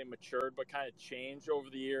don't want to say matured, but kind of changed over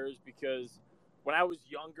the years, because when I was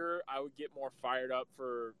younger, I would get more fired up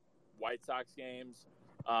for White Sox games.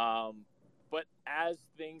 But as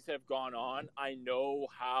things have gone on, I know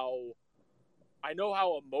how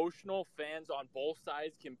emotional fans on both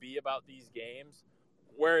sides can be about these games,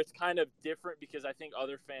 where it's kind of different because I think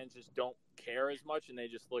other fans just don't care as much, and they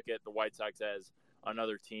just look at the White Sox as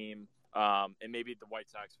another team. And maybe the White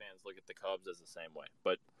Sox fans look at the Cubs as the same way.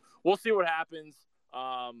 But we'll see what happens.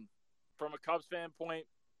 From a Cubs fan point,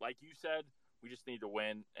 like you said, we just need to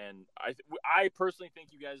win. And I personally think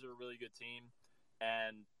you guys are a really good team.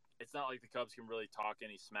 And it's not like the Cubs can really talk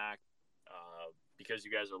any smack because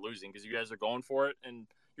you guys are losing, because you guys are going for it. And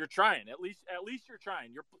you're trying. At least you're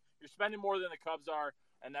trying. You're spending more than the Cubs are.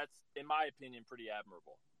 And that's, in my opinion, pretty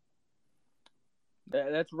admirable.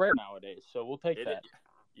 That's rare nowadays. So we'll take that.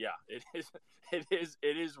 Yeah, it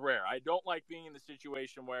is rare. I don't like being in the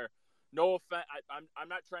situation where, no offense, I'm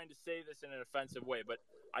not trying to say this in an offensive way, but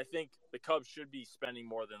I think the Cubs should be spending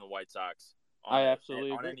more than the White Sox on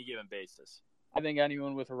any given basis. I think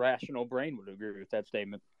anyone with a rational brain would agree with that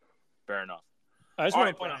statement. Fair enough. I just want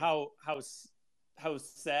to point out how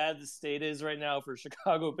sad the state is right now for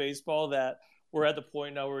Chicago baseball, that we're at the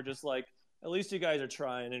point now where we're just like, at least you guys are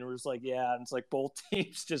trying, and we're just like, yeah, and it's like both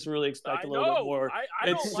teams just really expect a little bit more.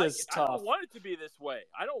 It's just tough. I don't want it to be this way.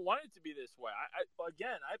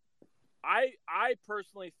 I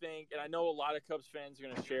personally think, and I know a lot of Cubs fans are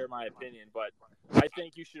going to share my opinion, but I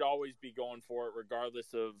think you should always be going for it,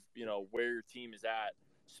 regardless of where your team is at.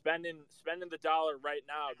 Spending the dollar right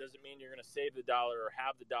now doesn't mean you're going to save the dollar or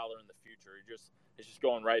have the dollar in the future. It's just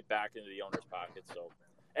going right back into the owner's pocket. So,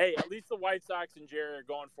 hey, at least the White Sox and Jerry are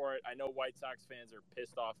going for it. I know White Sox fans are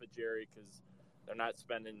pissed off at Jerry because they're not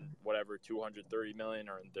spending whatever $230 million,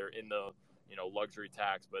 or they're in the luxury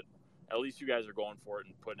tax. But at least you guys are going for it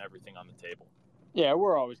and putting everything on the table. Yeah,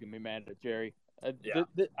 we're always gonna be mad at Jerry.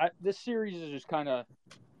 This series is just kind of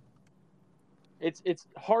it's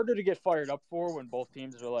harder to get fired up for when both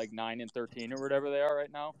teams are like 9-13 or whatever they are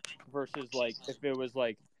right now, versus like if it was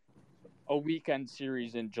like a weekend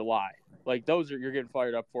series in July. Like those you're getting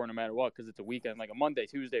fired up for no matter what, because it's a weekend, like a Monday,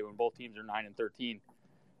 Tuesday, when both teams are 9-13,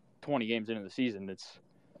 20 games into the season.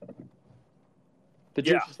 The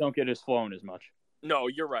juices don't get as flowing as much. No,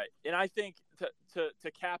 you're right. And I think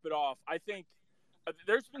to cap it off, I think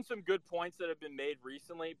there's been some good points that have been made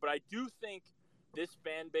recently, but I do think this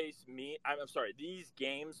fan base these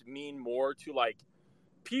games mean more to like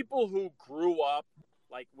people who grew up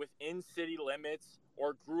like within city limits,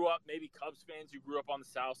 or grew up, maybe Cubs fans who grew up on the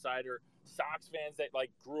south side, or Sox fans that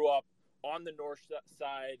like grew up on the north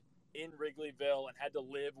side in Wrigleyville and had to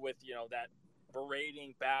live with, that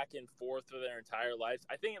berating back and forth for their entire lives.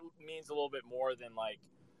 I think it means a little bit more than like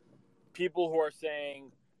people who are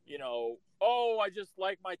saying, oh, I just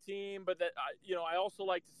like my team, but that, I also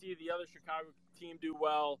like to see the other Chicago team do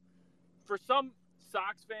well. For some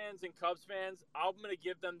Sox fans and Cubs fans, I'm going to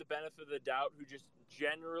give them the benefit of the doubt, who just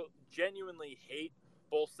genuinely hate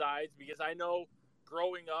both sides, because I know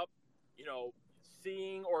growing up,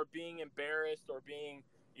 seeing or being embarrassed or being,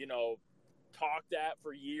 talked at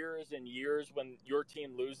for years and years when your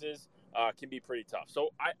team loses can be pretty tough. So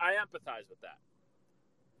I empathize with that.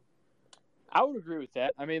 I would agree with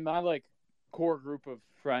that. I mean, my like core group of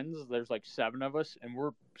friends, there's like 7 of us, and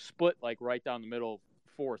we're split like right down the middle,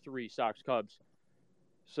 4-3 Sox Cubs.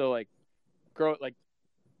 So like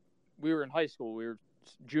we were in high school, we were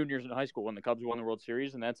juniors in high school when the Cubs won the World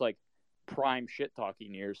Series, and that's like prime shit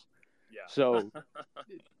talking years. Yeah. So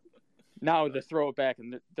now to throw it back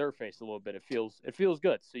in their face a little bit, it feels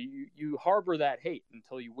good. So you harbor that hate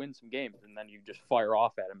until you win some games, and then you just fire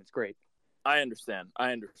off at them. It's great. I understand.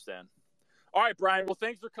 All right, Brian. Well,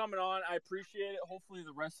 thanks for coming on. I appreciate it. Hopefully,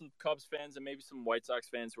 the rest of the Cubs fans and maybe some White Sox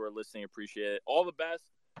fans who are listening appreciate it. All the best.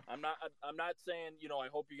 I'm not saying I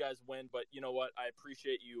hope you guys win, but you know what? I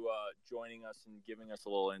appreciate you joining us and giving us a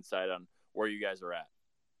little insight on where you guys are at.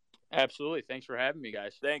 Absolutely. Thanks for having me,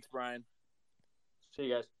 guys. Thanks, Brian. See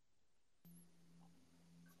you guys.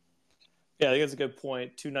 Yeah, I think that's a good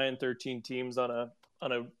point. 2-9-13 teams on a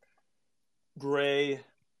gray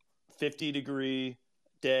 50-degree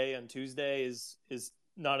day on Tuesday is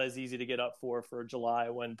not as easy to get up for July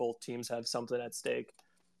when both teams have something at stake.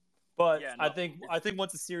 But yeah, no, I think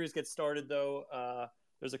once the series gets started, though,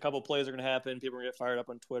 there's a couple plays that are going to happen. People are going to get fired up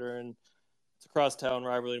on Twitter, and it's a crosstown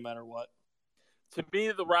rivalry no matter what. To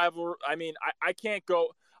me, the rivalry, I mean, I can't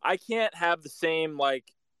have the same,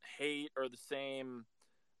 hate or the same,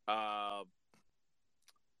 how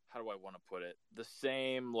do I want to put it? The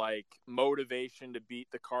same, motivation to beat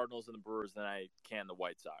the Cardinals and the Brewers than I can the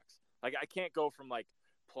White Sox. I can't go from,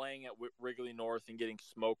 playing at Wrigley North and getting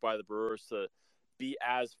smoked by the Brewers to be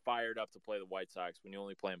as fired up to play the White Sox when you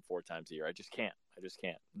only play them 4 times a year. I just can't.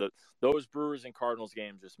 Those Brewers and Cardinals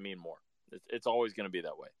games just mean more. It's always going to be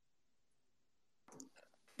that way.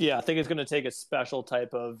 Yeah, I think it's going to take a special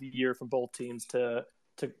type of year for both teams to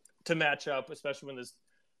match up, especially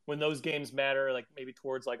when those games matter, maybe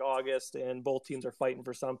towards August, and both teams are fighting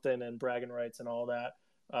for something and bragging rights and all that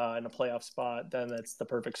in a playoff spot. Then that's the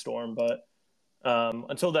perfect storm. But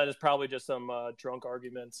until then, it's probably just some drunk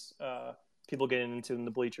arguments. People getting into in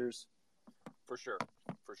the bleachers. For sure.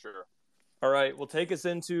 All right, we'll take us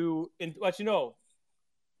we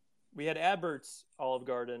had Adbert's Olive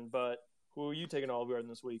Garden, but who are you taking Olive Garden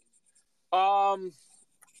this week? I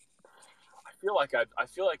feel like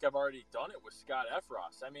I've already done it with Scott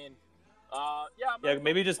Efros. I mean,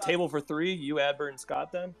 maybe just table for 3. You, Adbert, and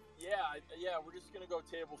Scott then. Yeah, we're just gonna go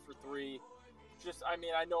table for 3.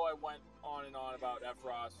 I know I went on and on about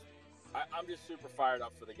Efros. I'm just super fired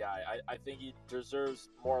up for the guy. I think he deserves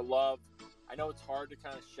more love. I know it's hard to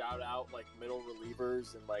kind of shout out middle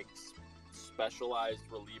relievers and specialized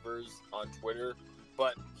relievers on Twitter,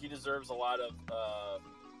 but he deserves a lot of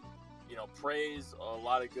praise, a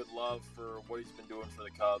lot of good love for what he's been doing for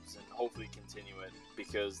the Cubs, and hopefully continue it,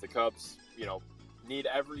 because the Cubs need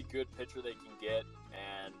every good pitcher they can get,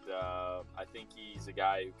 and I think he's a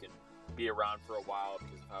guy who can be around for a while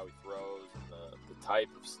because of how he throws, and the type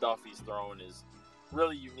of stuff he's throwing is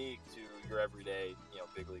really unique to your everyday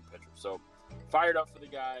big league pitcher. So fired up for the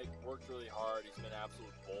guy, worked really hard. He's been an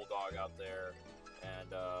absolute bulldog out there, and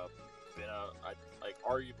been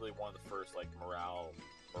arguably one of the first morale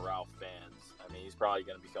fans. I mean, he's probably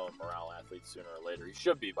going to become a morale athlete sooner or later. He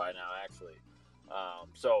should be by now, actually.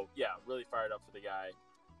 So yeah, really fired up for the guy.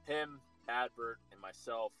 Him, Adbert, and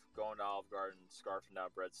myself going to Olive Garden, scarfing down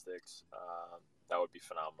breadsticks. That would be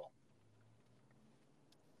phenomenal.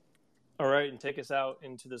 All right, and take us out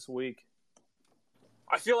into this week.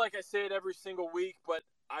 I feel like I say it every single week, but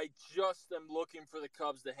I just am looking for the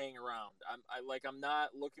Cubs to hang around. I'm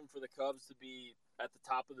not looking for the Cubs to be at the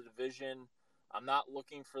top of the division. I'm not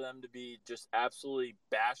looking for them to be just absolutely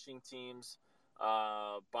bashing teams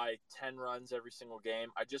by 10 runs every single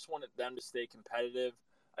game. I just wanted them to stay competitive.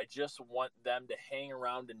 I just want them to hang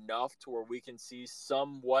around enough to where we can see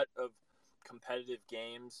somewhat of competitive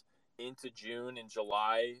games into June and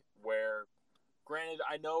July, where, granted,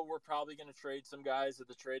 I know we're probably going to trade some guys at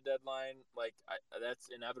the trade deadline. That's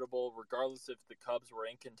inevitable, regardless if the Cubs were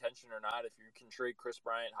in contention or not. If you can trade Chris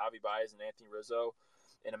Bryant, Javi Baez, and Anthony Rizzo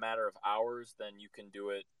in a matter of hours, then you can do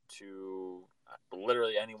it to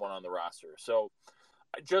literally anyone on the roster. So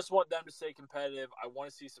I just want them to stay competitive. I want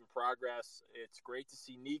to see some progress. It's great to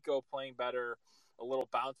see Nico playing better, a little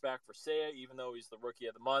bounce back for Seiya, even though he's the rookie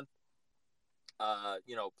of the month.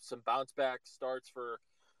 Some bounce back starts for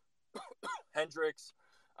Hendricks,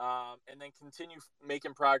 and then continue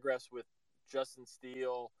making progress with Justin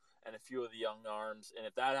Steele and a few of the young arms. And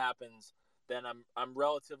if that happens, then I'm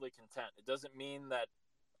relatively content. It doesn't mean that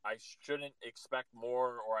I shouldn't expect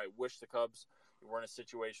more, or I wish the Cubs were in a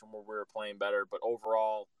situation where we were playing better. But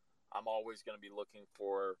overall, I'm always going to be looking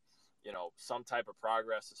for, some type of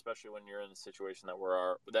progress, especially when you're in the situation that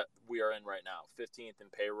we are in right now. 15th in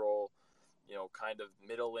payroll, kind of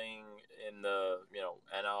middling in the,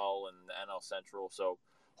 NL and the NL Central. So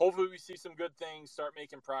hopefully we see some good things, start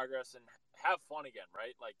making progress, and have fun again,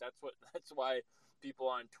 right? That's why people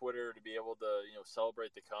on Twitter, to be able to,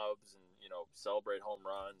 celebrate the Cubs and, celebrate home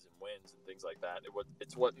runs and wins and things like that.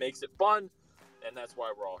 It's what makes it fun, and that's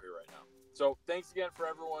why we're all here right now. So thanks again for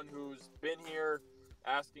everyone who's been here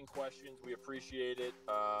asking questions. We appreciate it.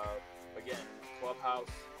 Again, Clubhouse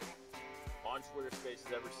on Twitter Spaces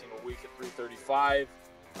every single week at 3:35,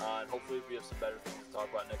 and hopefully we have some better things to talk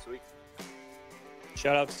about next week.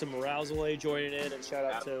 Shout out to Alzolay joining in, and shout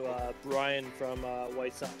out to Brian from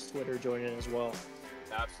White Sox Twitter joining in as well.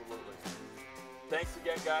 Absolutely. Thanks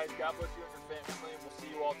again, guys. God bless you and your family, and we'll see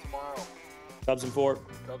you all tomorrow. Cubs and 4.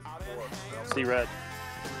 Cubs and 4. See Red.